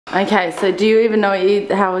Okay, so do you even know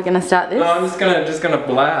how we're going to start this? No, I'm just gonna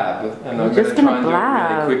blab, and I'm just gonna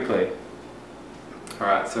try and do it really quickly. All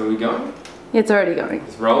right, so are we going? It's already going.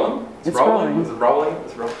 It's rolling. It's rolling. It's rolling.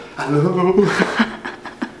 It's rolling. Hello.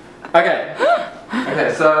 Okay.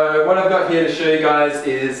 Okay. So what I've got here to show you guys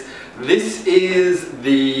is this is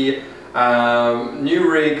the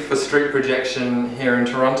new rig for street projection here in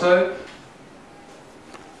Toronto.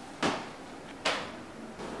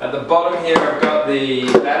 At the bottom here I've got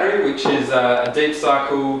the battery, which is a deep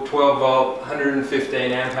cycle 12 volt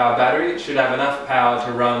 115 amp hour battery. It should have enough power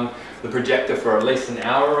to run the projector for at least an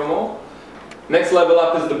hour or more. Next level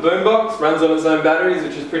up is the boombox, runs on its own batteries,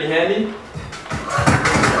 which is pretty handy.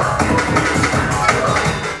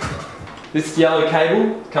 This yellow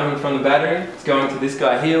cable coming from the battery, it's going to this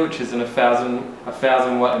guy here, which is a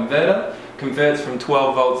 1000 watt inverter. Converts from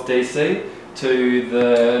 12 volts DC to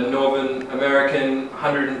the Northern American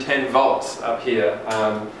 110 volts up here,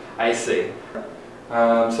 AC.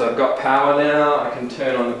 So I've got power now, I can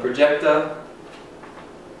turn on the projector.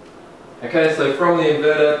 Okay, so from the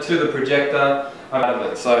inverter to the projector, I'm out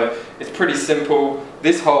of it. So it's pretty simple.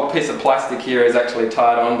 This whole piece of plastic here is actually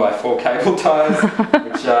tied on by 4 cable ties,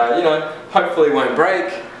 which you know, hopefully won't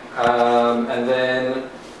break. And then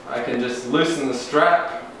I can just loosen the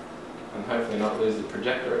strap and hopefully not lose the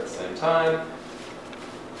projector at the same time.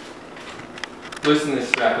 Loosen this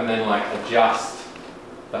strap and then like adjust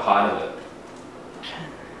the height of it.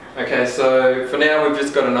 Okay, so for now we've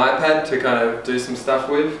just got an iPad to kind of do some stuff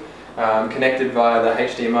with, connected via the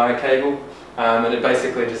HDMI cable, and it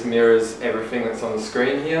basically just mirrors everything that's on the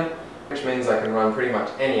screen here, which means I can run pretty much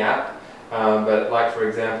any app, but like for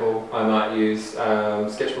example I might use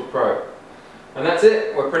Sketchbook Pro. And that's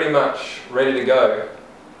it, we're pretty much ready to go.